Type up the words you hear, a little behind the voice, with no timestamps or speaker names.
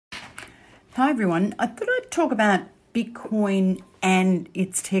Hi everyone. I thought I'd talk about Bitcoin and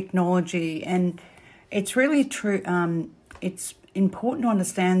its technology, and it's really true. It's important to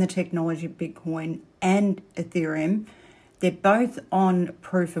understand the technology of Bitcoin and Ethereum. They're both on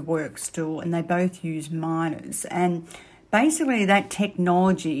proof of work still, and they both use miners. And basically, that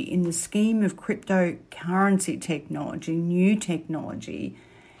technology in the scheme of cryptocurrency technology, new technology,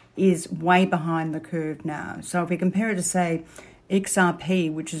 is way behind the curve now. So if we compare it to, say,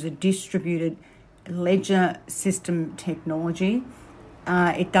 XRP, which is a distributed ledger system technology,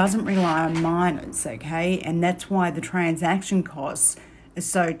 it doesn't rely on miners, okay? And that's why the transaction costs are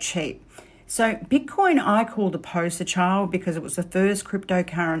so cheap. So Bitcoin I call the poster child because it was the first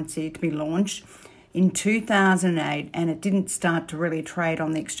cryptocurrency to be launched in 2008, and it didn't start to really trade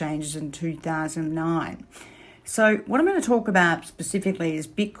on the exchanges in 2009. So what I'm going to talk about specifically is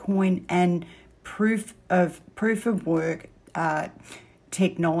Bitcoin and proof of work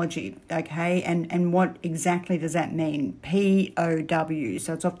technology, okay, and what exactly does that mean? PoW.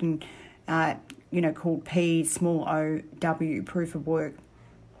 So it's often called PoW, proof of work.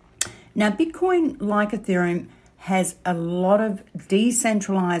 Now, Bitcoin, like Ethereum, has a lot of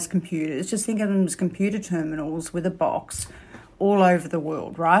decentralized computers. Just think of them as computer terminals with a box all over the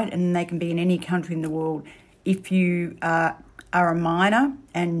world, right? And they can be in any country in the world. If you are a miner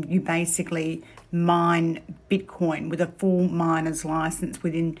and you basically mine Bitcoin with a full miner's license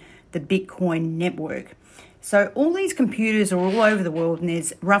within the Bitcoin network. So all these computers are all over the world, and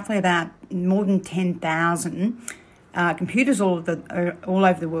there's roughly about more than 10,000 computers all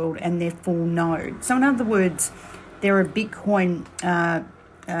over the world, and they're full nodes. So in other words, they're a Bitcoin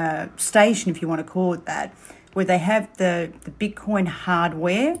station, if you want to call it that, where they have the Bitcoin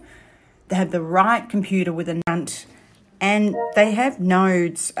hardware, they have the right computer with a nut, and they have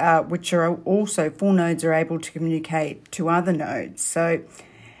nodes, which are also full nodes are able to communicate to other nodes. So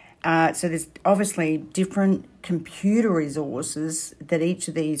there's obviously different computer resources that each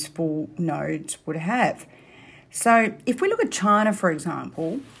of these full nodes would have. So if we look at China, for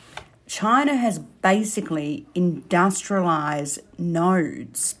example, China has basically industrialized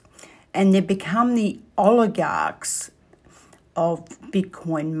nodes, and they've become the oligarchs of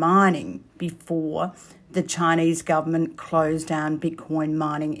Bitcoin mining before the Chinese government closed down Bitcoin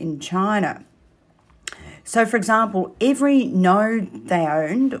mining in China. So, for example, every node they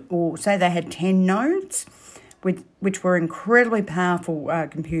owned, or say they had 10 nodes, which were incredibly powerful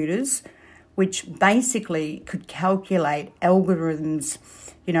computers, which basically could calculate algorithms,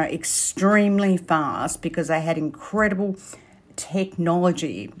 extremely fast because they had incredible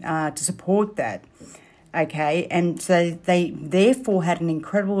technology to support that, okay? And so they therefore had an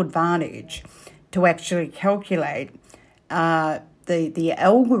incredible advantage to actually calculate the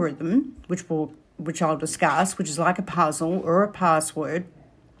algorithm, which I'll discuss, which is like a puzzle or a password,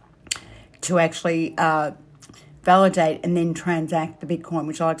 to actually validate and then transact the Bitcoin,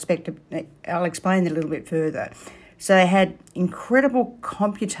 which I'll explain that a little bit further. So they had incredible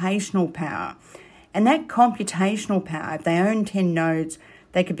computational power, and that computational power, if they own 10 nodes,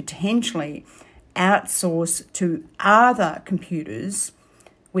 they could potentially outsource to other computers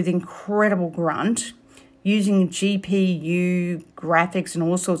with incredible grunt, using GPU graphics and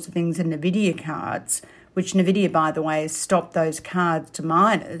all sorts of things and NVIDIA cards, which NVIDIA, by the way, has stopped those cards to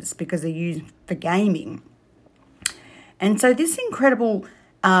miners because they're used for gaming. And so this incredible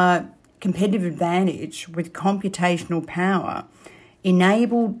competitive advantage with computational power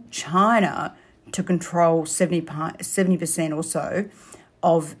enabled China to control 70% or so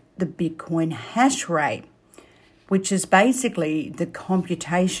of the Bitcoin hash rate, which is basically the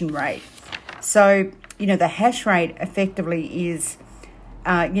computation rate. So, the hash rate effectively is,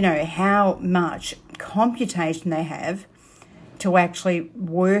 how much computation they have to actually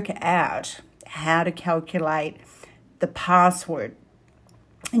work out how to calculate the password.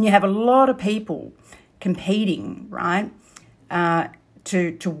 And you have a lot of people competing, right,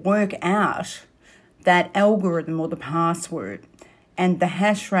 to work out that algorithm or the password. And the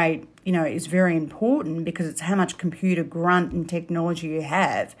hash rate, is very important because it's how much computer grunt and technology you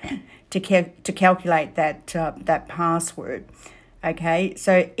have to calculate that password. Okay,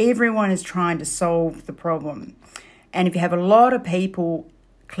 so everyone is trying to solve the problem. And if you have a lot of people,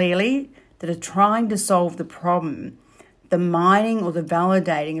 clearly, that are trying to solve the problem, the mining or the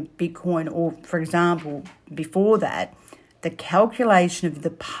validating of Bitcoin, or, for example, before that, the calculation of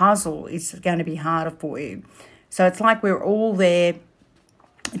the puzzle is going to be harder for you. So it's like we're all there,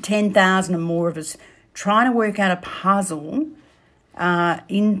 10,000 or more of us, trying to work out a puzzle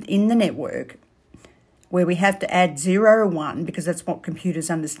in the network where we have to add 0, 1, because that's what computers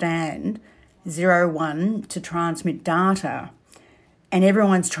understand, 0, 1, to transmit data and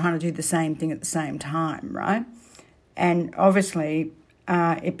everyone's trying to do the same thing at the same time, right? And obviously,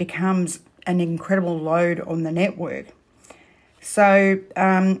 it becomes an incredible load on the network. So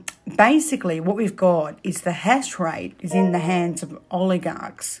basically what we've got is the hash rate is in the hands of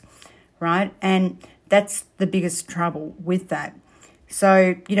oligarchs, right? And that's the biggest trouble with that.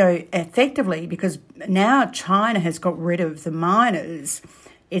 So, effectively, because now China has got rid of the miners,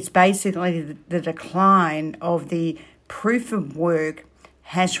 it's basically the decline of the proof of work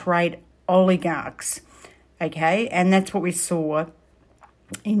hash rate oligarchs, okay? And that's what we saw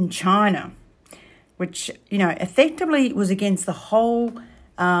in China, which, effectively was against the whole,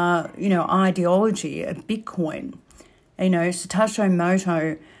 ideology of Bitcoin. Satoshi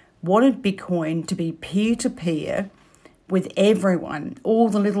Emoto wanted Bitcoin to be peer-to-peer with everyone, all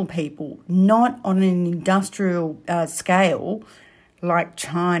the little people, not on an industrial scale like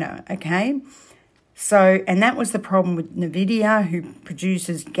China, okay? So, and that was the problem with NVIDIA, who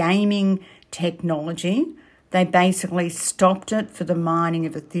produces gaming technology. They basically stopped it for the mining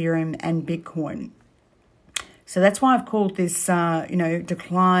of Ethereum and Bitcoin. So that's why I've called this,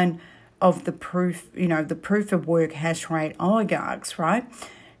 decline of the proof of work hash rate oligarchs, right?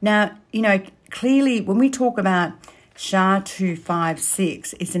 Now, clearly when we talk about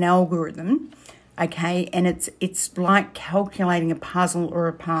SHA-256, it's an algorithm, okay, and it's like calculating a puzzle or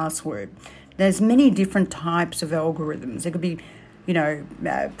a password. There's many different types of algorithms. There could be,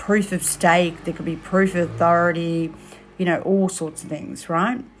 proof of stake, there could be proof of authority, all sorts of things,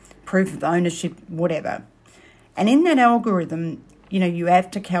 right? Proof of ownership, whatever. And in that algorithm, you have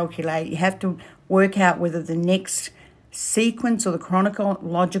to calculate, you have to work out whether the next sequence or the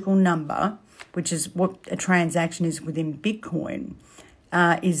chronological number, which is what a transaction is within Bitcoin,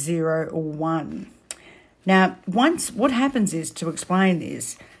 is 0 or 1. Now, what happens is, to explain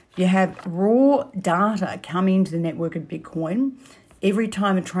this, you have raw data come into the network of Bitcoin every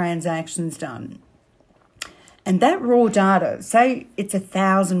time a transaction's done. And that raw data, say it's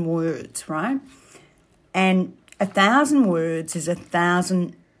 1,000 words, right? And 1,000 words is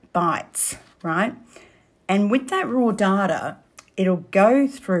 1,000 bytes, right? And with that raw data, it'll go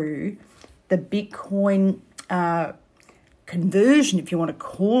through the Bitcoin conversion, if you want to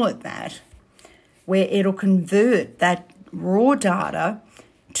call it that, where it'll convert that raw data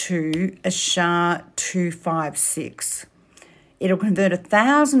to a SHA-256. It'll convert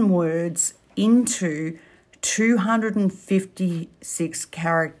 1,000 words into 256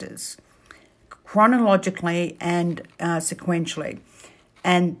 characters, chronologically and sequentially.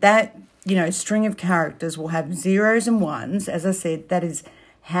 And that, string of characters will have zeros and ones. As I said, that is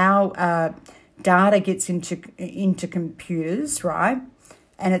how data gets into computers, right?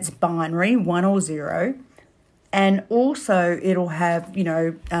 And it's binary, 1 or 0. And also it'll have,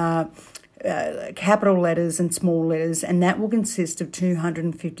 capital letters and small letters, and that will consist of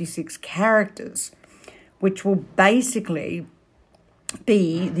 256 characters, which will basically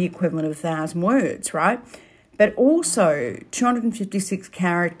be the equivalent of 1,000 words, right? But also 256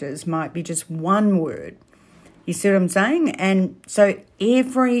 characters might be just one word. You see what I'm saying? And so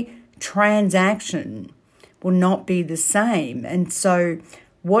every transaction will not be the same. And so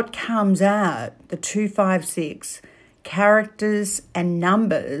what comes out, the 256 characters and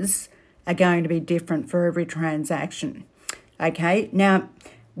numbers are going to be different for every transaction. Okay, now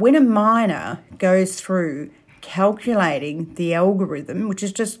when a miner goes through calculating the algorithm, which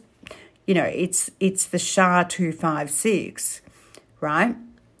is just, it's the SHA-256, right?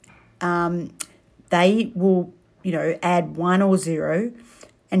 They will, add 1 or 0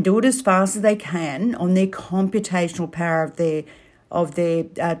 and do it as fast as they can on their computational power of their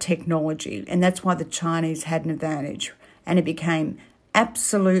technology. And that's why the Chinese had an advantage. And it became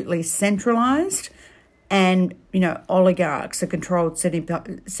absolutely centralized, and, oligarchs are controlled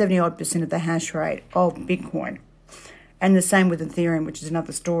 70-odd% of the hash rate of Bitcoin. And the same with Ethereum, which is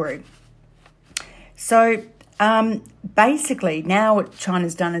another story. So basically now what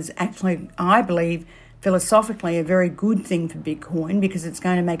China's done is actually, I believe, philosophically a very good thing for Bitcoin, because it's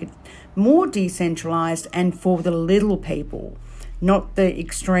going to make it more decentralized and for the little people, not the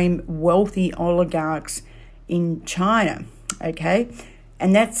extreme wealthy oligarchs in China, okay?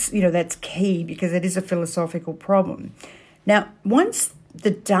 And that's, that's key, because it is a philosophical problem. Now, once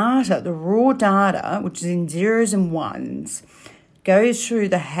the data, the raw data, which is in zeros and ones, goes through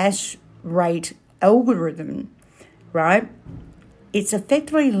the hash rate algorithm, right? It's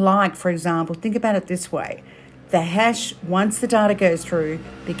effectively like, for example, think about it this way. The hash, once the data goes through,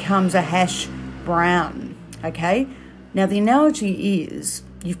 becomes a hash brown, okay? Now, the analogy is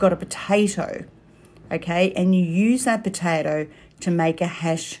you've got a potato, okay? And you use that potato to make a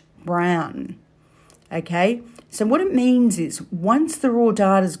hash brown, okay? So what it means is once the raw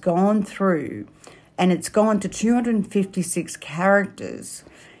data's gone through and it's gone to 256 characters,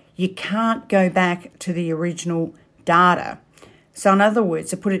 you can't go back to the original data. So in other words,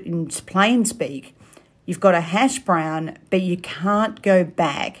 to put it in plain speak, you've got a hash brown, but you can't go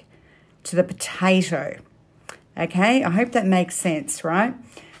back to the potato. Okay, I hope that makes sense, right?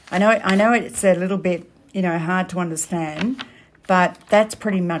 I know it's a little bit, hard to understand, but that's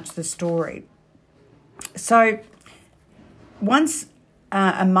pretty much the story. So once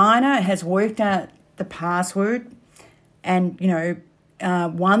a miner has worked out the password and,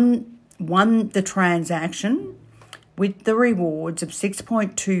 won the transaction with the rewards of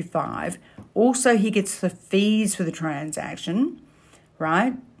 6.25, also he gets the fees for the transaction,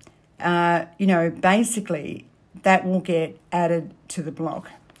 right? Basically that will get added to the block,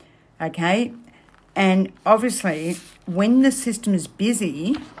 okay? And obviously when the system is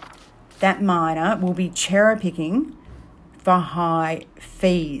busy, that miner will be cherry picking for high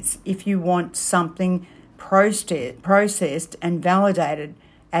fees if you want something processed and validated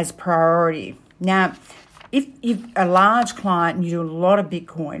as priority. Now, if you're a large client and you do a lot of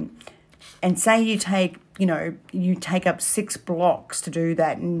Bitcoin, and say you take up 6 blocks to do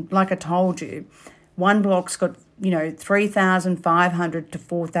that, and like I told you, one block's got 3,500 to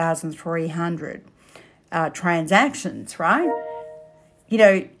 4,300 transactions, right?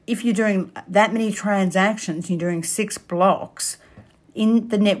 If you're doing that many transactions, you're doing 6 blocks in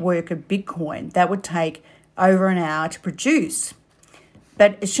the network of Bitcoin, that would take over an hour to produce.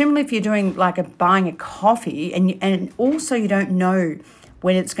 But assuming if you're doing buying a coffee and also you don't know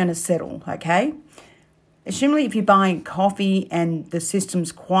when it's going to settle, okay? Assuming if you're buying coffee and the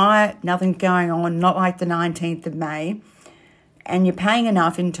system's quiet, nothing going on, not like the 19th of May, and you're paying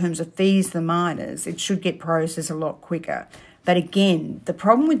enough in terms of fees to the miners, it should get processed a lot quicker. But again, the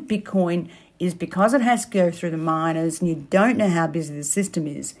problem with Bitcoin is because it has to go through the miners and you don't know how busy the system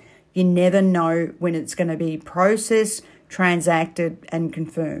is, you never know when it's going to be processed, transacted, and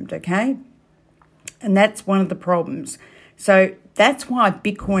confirmed, okay? And that's one of the problems. So that's why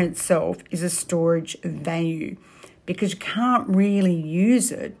Bitcoin itself is a storage of value, because you can't really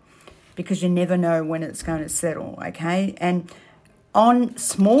use it because you never know when it's going to settle, okay? And on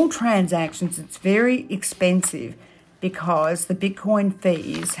small transactions, it's very expensive because the Bitcoin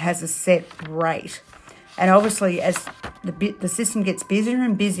fees has a set rate. And obviously, as the system gets busier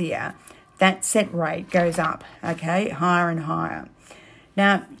and busier, that set rate goes up, okay, higher and higher.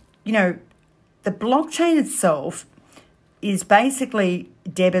 Now, the blockchain itself is basically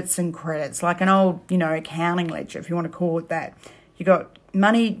debits and credits, like an old, accounting ledger, if you want to call it that. You got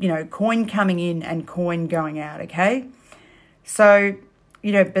money, coin coming in and coin going out, okay? So,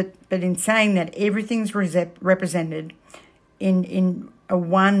 but in saying that, everything's represented in a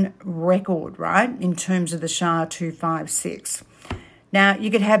one record, right, in terms of the SHA-256. Now, you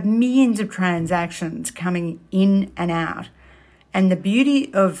could have millions of transactions coming in and out. And the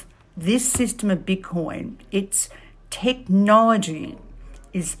beauty of this system of Bitcoin, its technology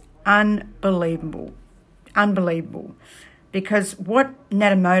is unbelievable. Because what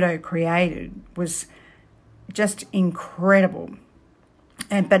Nakamoto created was just incredible.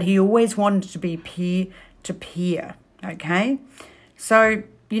 But he always wanted to be peer-to-peer, okay? So,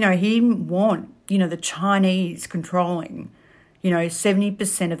 he didn't want, the Chinese controlling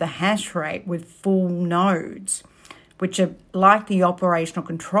 70% of the hash rate with full nodes, which are like the operational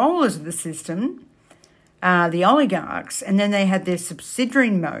controllers of the system, the oligarchs, and then they had their subsidiary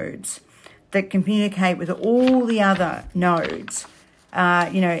nodes that communicate with all the other nodes,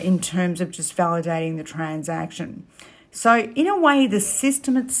 in terms of just validating the transaction. So in a way, the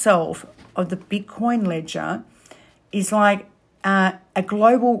system itself of the Bitcoin ledger is like a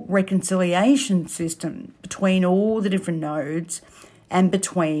global reconciliation system between all the different nodes and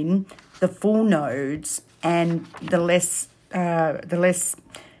between the full nodes and the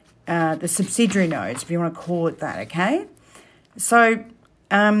subsidiary nodes, if you want to call it that, okay? So,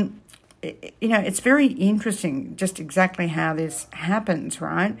 it's very interesting just exactly how this happens,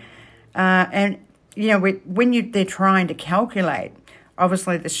 right? And, when they're trying to calculate,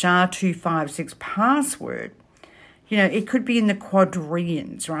 obviously, the SHA-256 password, it could be in the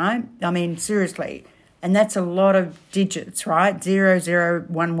quadrillions, right? I mean, seriously. And that's a lot of digits, right?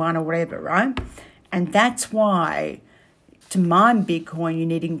 0011 or whatever, right? And that's why to mine Bitcoin, you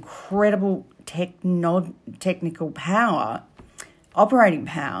need incredible technical power, operating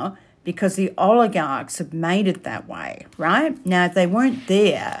power, because the oligarchs have made it that way, right? Now, if they weren't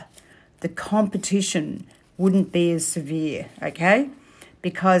there, the competition wouldn't be as severe, okay?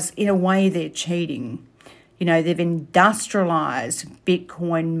 Because in a way, they're cheating. They've industrialized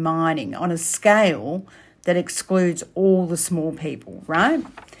Bitcoin mining on a scale that excludes all the small people, right?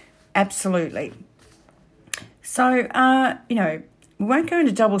 Absolutely. So, you know, we won't go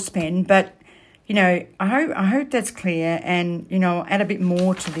into double spend, but, you know, I hope that's clear, and, you know, I'll add a bit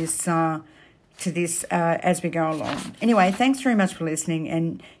more to this as we go along. Anyway, thanks very much for listening,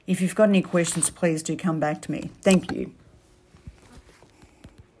 and if you've got any questions, please do come back to me. Thank you.